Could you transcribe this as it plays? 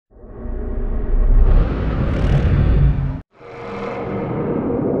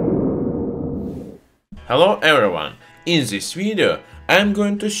Hello everyone! In this video I am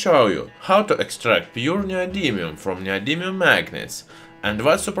going to show you how to extract pure neodymium from neodymium magnets and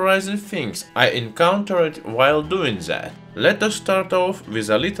what surprising things I encountered while doing that. Let us start off with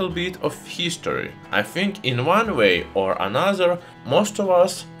a little bit of history. I think in one way or another most of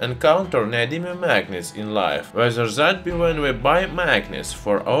us encounter neodymium magnets in life, whether that be when we buy magnets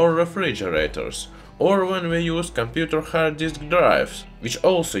for our refrigerators or when we use computer hard disk drives, which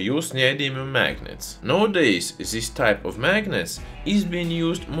also use neodymium magnets. Nowadays, this type of magnets is being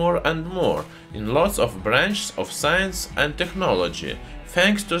used more and more in lots of branches of science and technology,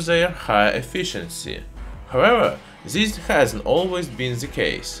 thanks to their high efficiency. However, this hasn't always been the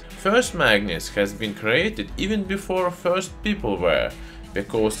case. First magnets has been created even before first people were,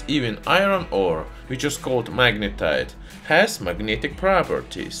 because even iron ore, which is called magnetite, has magnetic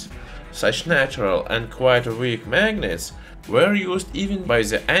properties. Such natural and quite weak magnets were used even by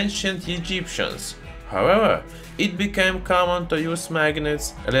the ancient Egyptians. However, it became common to use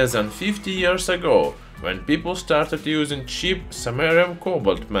magnets less than 50 years ago, when people started using cheap samarium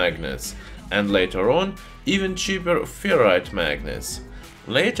cobalt magnets, and later on even cheaper ferrite magnets.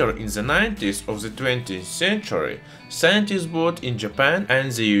 Later in the 90s of the 20th century, scientists both in Japan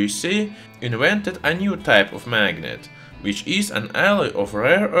and the USA invented a new type of magnet, which is an alloy of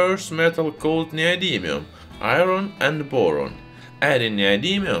rare earth metal called neodymium, iron and boron. Adding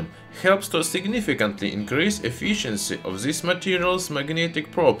neodymium helps to significantly increase efficiency of this material's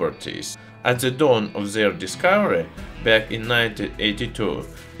magnetic properties. At the dawn of their discovery, back in 1982,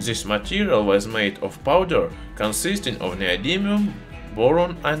 this material was made of powder consisting of neodymium,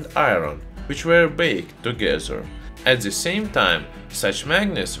 boron and iron, which were baked together. At the same time, such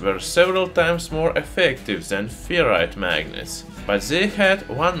magnets were several times more effective than ferrite magnets, but they had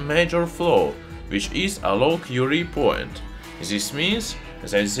one major flaw, which is a low Curie point. This means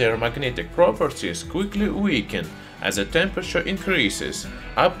that their magnetic properties quickly weaken as the temperature increases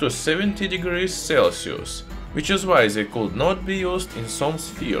up to 70 degrees Celsius, which is why they could not be used in some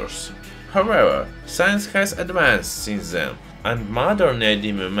spheres. However, science has advanced since then, and modern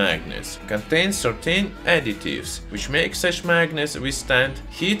neodymium magnets contain certain additives which make such magnets withstand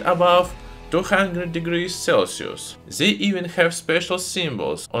heat above 200 degrees Celsius. They even have special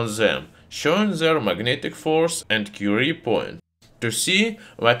symbols on them showing their magnetic force and Curie point. To see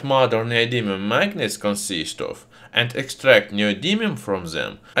what modern neodymium magnets consist of and extract neodymium from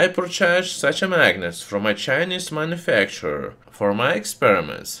them, I purchased such a magnets from a Chinese manufacturer for my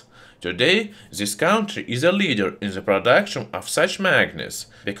experiments. Today, this country is a leader in the production of such magnets,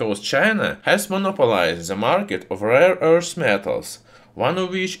 because China has monopolized the market of rare earth metals, one of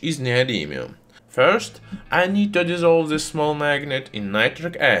which is neodymium. First, I need to dissolve this small magnet in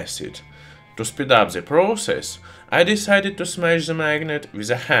nitric acid. To speed up the process, I decided to smash the magnet with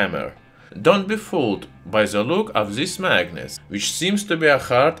a hammer. Don't be fooled by the look of these magnets, which seems to be as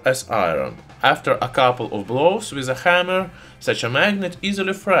hard as iron. After a couple of blows with a hammer, such a magnet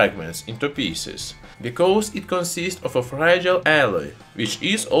easily fragments into pieces, because it consists of a fragile alloy, which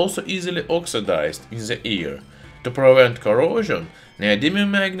is also easily oxidized in the air. To prevent corrosion, neodymium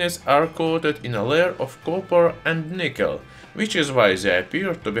magnets are coated in a layer of copper and nickel, which is why they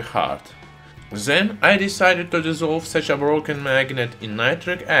appear to be hard. Then I decided to dissolve such a broken magnet in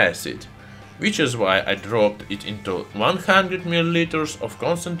nitric acid, which is why I dropped it into 100 ml of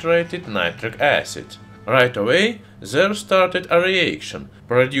concentrated nitric acid. Right away, there started a reaction,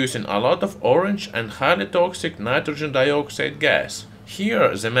 producing a lot of orange and highly toxic nitrogen dioxide gas.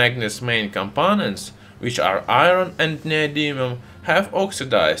 Here, the magnet's main components, which are iron and neodymium, have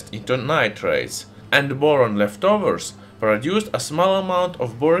oxidized into nitrates, and boron leftovers produced a small amount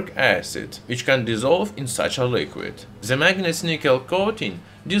of boric acid, which can dissolve in such a liquid. The magnet's nickel coating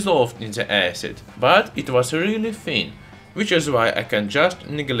dissolved in the acid, but it was really thin, which is why I can just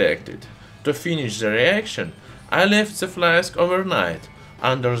neglect it. To finish the reaction, I left the flask overnight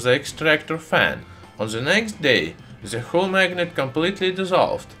under the extractor fan. On the next day, the whole magnet completely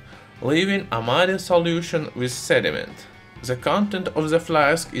dissolved, leaving a muddy solution with sediment. The content of the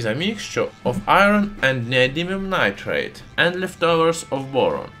flask is a mixture of iron and neodymium nitrate and leftovers of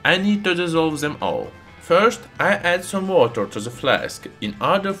boron. I need to dissolve them all. First, I add some water to the flask in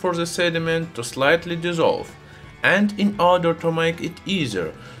order for the sediment to slightly dissolve, and in order to make it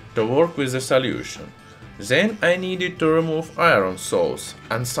easier to work with the solution. Then I needed to remove iron salts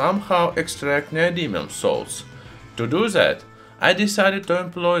and somehow extract neodymium salts. To do that, I decided to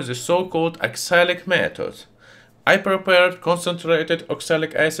employ the so-called oxalic method. I prepared concentrated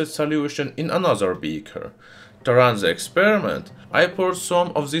oxalic acid solution in another beaker. To run the experiment, I poured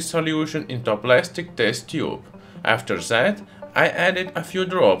some of this solution into a plastic test tube. After that, I added a few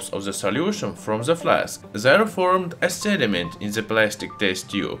drops of the solution from the flask. There formed a sediment in the plastic test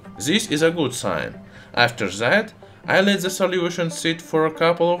tube. This is a good sign. After that, I let the solution sit for a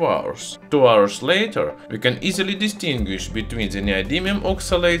couple of hours. 2 hours later, we can easily distinguish between the neodymium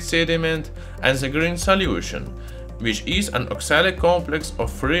oxalate sediment and the green solution, which is an oxalic complex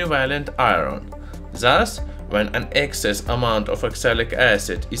of free valent iron. Thus, when an excess amount of oxalic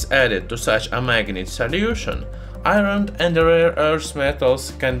acid is added to such a magnet solution, iron and rare earth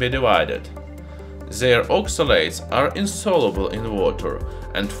metals can be divided. Their oxalates are insoluble in water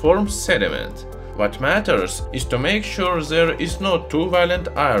and form sediment. What matters is to make sure there is no 2-valent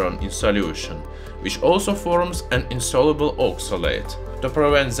iron in solution, which also forms an insoluble oxalate. To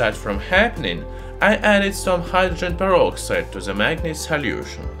prevent that from happening, I added some hydrogen peroxide to the magnet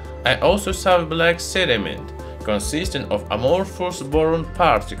solution. I also saw black sediment consisting of amorphous boron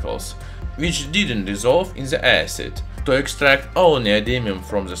particles, which didn't dissolve in the acid. To extract all neodymium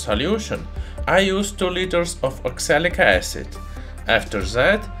from the solution, I used 2 liters of oxalic acid. After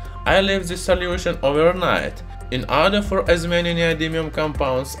that, I left the solution overnight in order for as many neodymium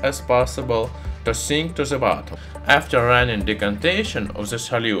compounds as possible to sink to the bottom. After running decantation of the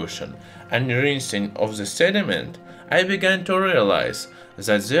solution and rinsing of the sediment, I began to realize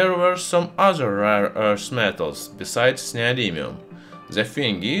that there were some other rare earth metals besides neodymium. The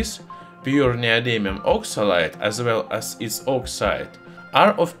thing is, pure neodymium oxalate as well as its oxide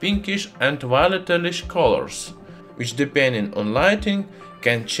are of pinkish and violetish colors, which depending on lighting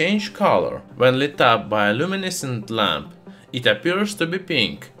can change color. When lit up by a luminescent lamp, it appears to be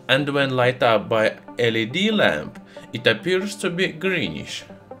pink, and when lit up by LED lamp, it appears to be greenish.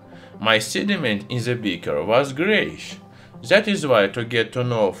 My sediment in the beaker was grayish. That is why, to get to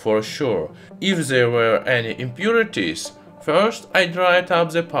know for sure if there were any impurities, first I dried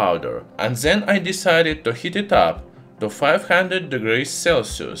up the powder, and then I decided to heat it up to 500 degrees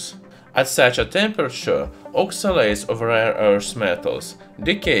Celsius. At such a temperature, oxalates of rare earth metals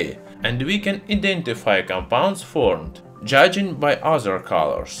decay, and we can identify compounds formed, judging by other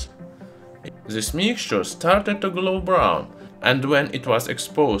colors. This mixture started to glow brown, and when it was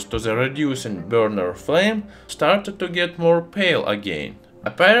exposed to the reducing burner flame, started to get more pale again.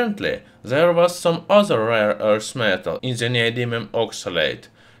 Apparently, there was some other rare earth metal in the neodymium oxalate,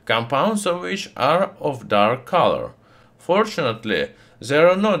 compounds of which are of dark color. Fortunately, there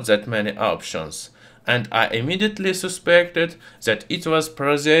are not that many options, and I immediately suspected that it was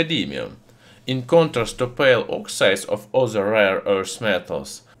praseodymium. In contrast to pale oxides of other rare earth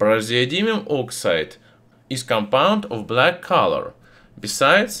metals, praseodymium oxide is compound of black color.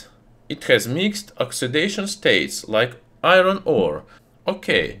 Besides, it has mixed oxidation states like iron ore.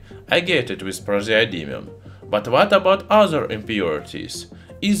 Okay, I get it with praseodymium, but what about other impurities?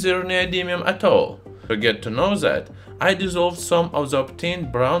 Is there neodymium at all? To get to know that, I dissolved some of the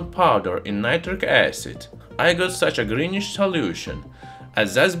obtained brown powder in nitric acid. I got such a greenish solution,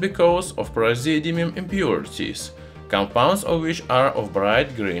 as that's because of praseodymium impurities, compounds of which are of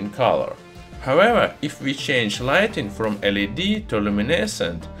bright green color. However, if we change lighting from LED to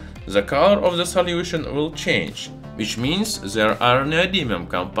luminescent, the color of the solution will change, which means there are neodymium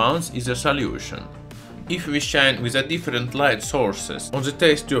compounds in the solution. If we shine with a different light sources on the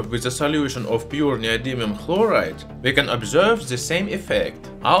test tube with a solution of pure neodymium chloride, we can observe the same effect.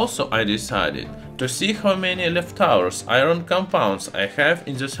 Also, I decided to see how many leftovers iron compounds I have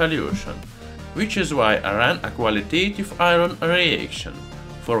in the solution, which is why I ran a qualitative iron reaction.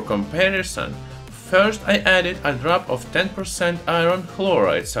 For comparison, first I added a drop of 10% iron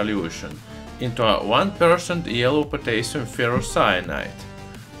chloride solution into a 1% yellow potassium ferrocyanide,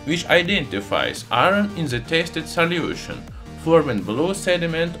 which identifies iron in the tested solution, forming blue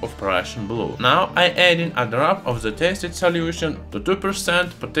sediment of Prussian blue. Now I add in a drop of the tested solution to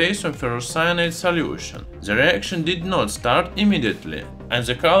 2% potassium ferrocyanide solution. The reaction did not start immediately, and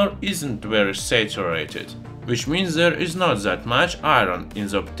the color isn't very saturated, which means there is not that much iron in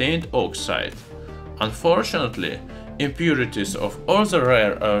the obtained oxide. Unfortunately, impurities of other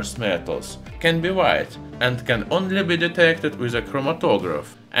rare earth metals can be white and can only be detected with a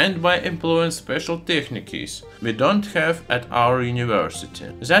chromatograph and by employing special techniques we don't have at our university.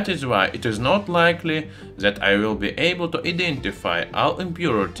 That is why it is not likely that I will be able to identify all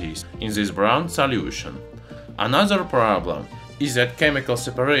impurities in this brown solution. Another problem is that chemical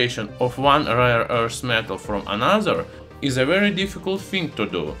separation of one rare earth metal from another is a very difficult thing to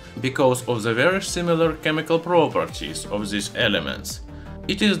do because of the very similar chemical properties of these elements.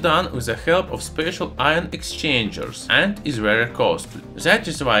 It is done with the help of special ion exchangers and is very costly. That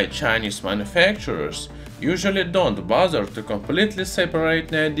is why Chinese manufacturers usually don't bother to completely separate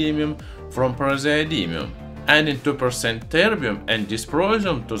neodymium from praseodymium. Adding 2% terbium and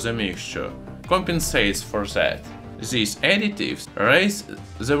dysprosium to the mixture compensates for that. These additives raise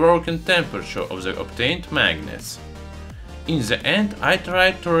the working temperature of the obtained magnets. In the end, I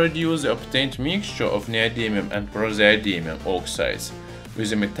tried to reduce the obtained mixture of neodymium and praseodymium oxides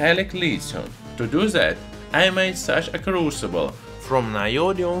with a metallic lithium. To do that, I made such a crucible from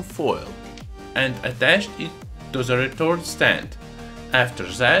neodymium foil and attached it to the retort stand. After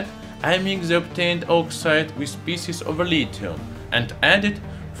that, I mixed the obtained oxide with pieces of lithium and added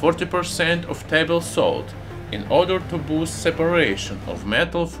 40% of table salt in order to boost separation of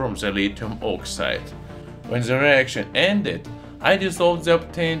metal from the lithium oxide. When the reaction ended, I dissolved the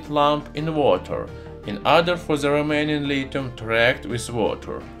obtained lump in water in order for the remaining lithium to react with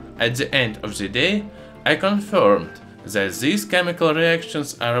water. At the end of the day, I confirmed that these chemical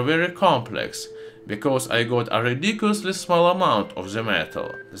reactions are very complex because I got a ridiculously small amount of the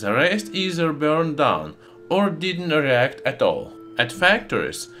metal. The rest either burned down or didn't react at all. At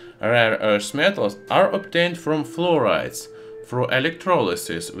factories, rare earth metals are obtained from fluorides through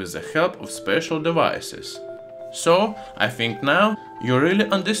electrolysis with the help of special devices. So, I think now you really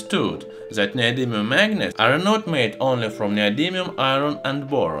understood that neodymium magnets are not made only from neodymium, iron and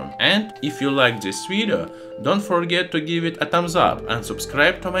boron. And if you liked this video, don't forget to give it a thumbs up and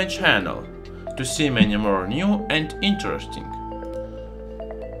subscribe to my channel to see many more new and interesting